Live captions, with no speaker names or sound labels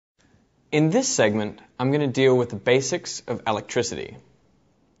In this segment, I'm going to deal with the basics of electricity.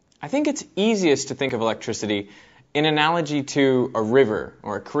 I think it's easiest to think of electricity in analogy to a river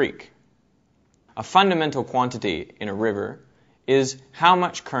or a creek. A fundamental quantity in a river is how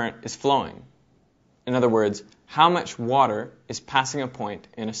much current is flowing. In other words, how much water is passing a point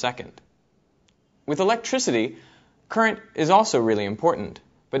in a second. With electricity, current is also really important,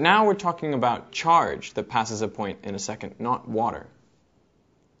 but now we're talking about charge that passes a point in a second, not water.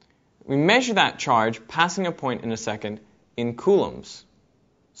 We measure that charge passing a point in a second in coulombs.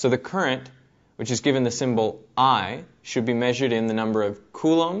 So the current, which is given the symbol I, should be measured in the number of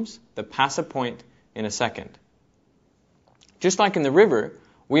coulombs that pass a point in a second. Just like in the river,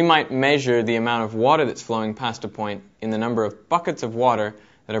 we might measure the amount of water that's flowing past a point in the number of buckets of water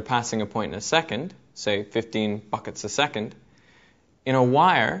that are passing a point in a second, say 15 buckets a second. In a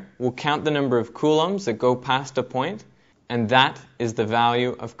wire, we'll count the number of coulombs that go past a point, and that is the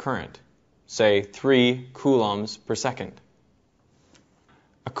value of current, say 3 coulombs per second.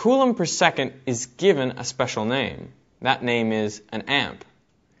 A coulomb per second is given a special name. That name is an amp.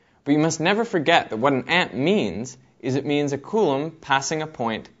 But you must never forget that what an amp means is it means a coulomb passing a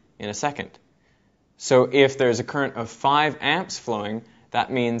point in a second. So if there's a current of 5 amps flowing,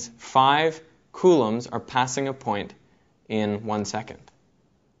 that means 5 coulombs are passing a point in 1 second.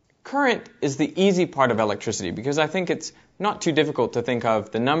 Current is the easy part of electricity because I think it's not too difficult to think of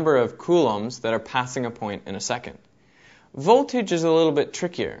the number of coulombs that are passing a point in a second. Voltage is a little bit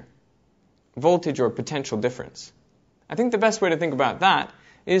trickier. Voltage or potential difference. I think the best way to think about that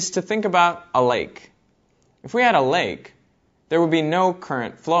is to think about a lake. If we had a lake, there would be no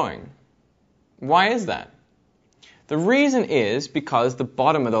current flowing. Why is that? The reason is because the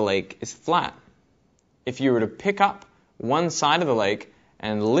bottom of the lake is flat. If you were to pick up one side of the lake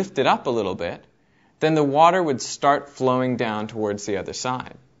and lift it up a little bit, then the water would start flowing down towards the other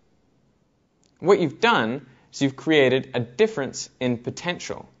side. What you've done is you've created a difference in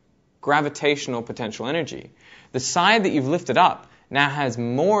potential, gravitational potential energy. The side that you've lifted up now has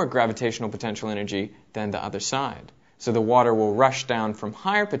more gravitational potential energy than the other side. So the water will rush down from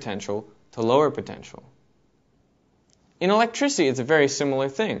higher potential to lower potential. In electricity, it's a very similar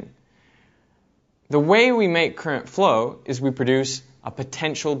thing. The way we make current flow is we produce a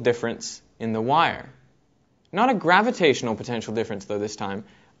potential difference in the wire. Not a gravitational potential difference, though, this time,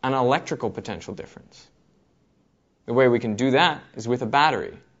 an electrical potential difference. The way we can do that is with a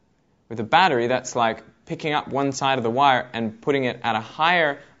battery. With a battery, that's like picking up one side of the wire and putting it at a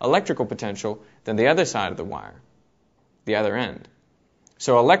higher electrical potential than the other side of the wire, the other end.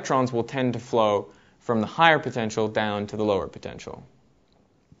 So electrons will tend to flow from the higher potential down to the lower potential.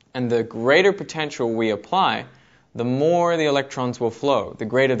 And the greater potential we apply, the more the electrons will flow, the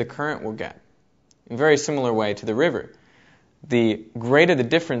greater the current will get. In a very similar way to the river. The greater the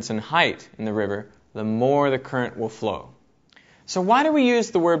difference in height in the river, the more the current will flow. So why do we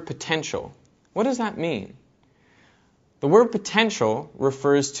use the word potential? What does that mean? The word potential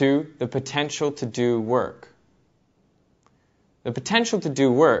refers to the potential to do work. The potential to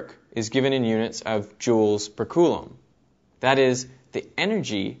do work is given in units of joules per coulomb. That is the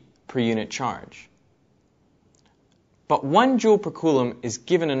energy per unit charge. But 1 joule per coulomb is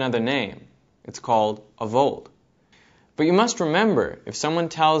given another name. It's called a volt. But you must remember, if someone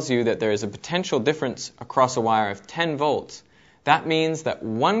tells you that there is a potential difference across a wire of 10 volts, that means that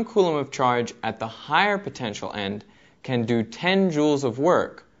 1 coulomb of charge at the higher potential end can do 10 joules of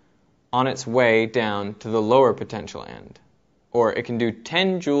work on its way down to the lower potential end. Or it can do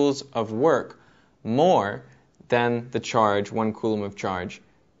 10 joules of work more than the charge, 1 coulomb of charge,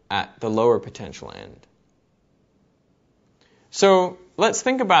 at the lower potential end. So let's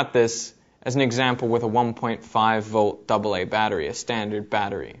think about this as an example with a 1.5 volt AA battery, a standard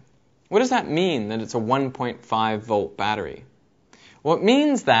battery. What does that mean, that it's a 1.5 volt battery? Well, it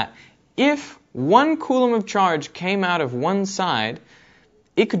means that if 1 coulomb of charge came out of one side,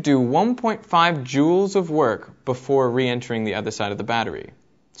 it could do 1.5 joules of work before re-entering the other side of the battery.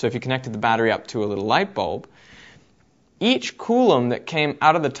 So if you connected the battery up to a little light bulb, each coulomb that came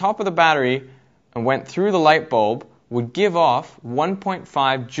out of the top of the battery and went through the light bulb would give off 1.5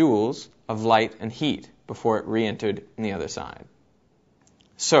 joules of light and heat before it re-entered in the other side.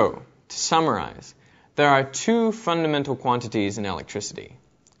 So, to summarize, there are 2 fundamental quantities in electricity,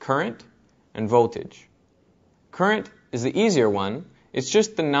 current and voltage. Current is the easier one. It's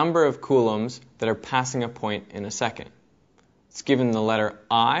just the number of coulombs that are passing a point in a second. It's given the letter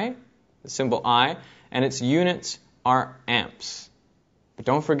I, the symbol I, and its units are amps. But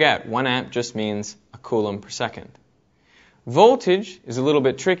don't forget, 1 amp just means a coulomb per second. Voltage is a little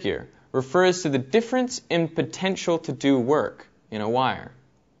bit trickier, refers to the difference in potential to do work in a wire.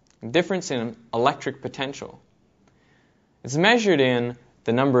 difference in electric potential. It's measured in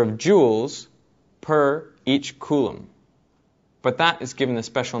the number of joules per each coulomb, but that is given the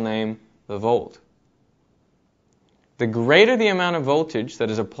special name, the volt. The greater the amount of voltage that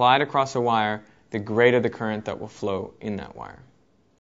is applied across a wire, the greater the current that will flow in that wire.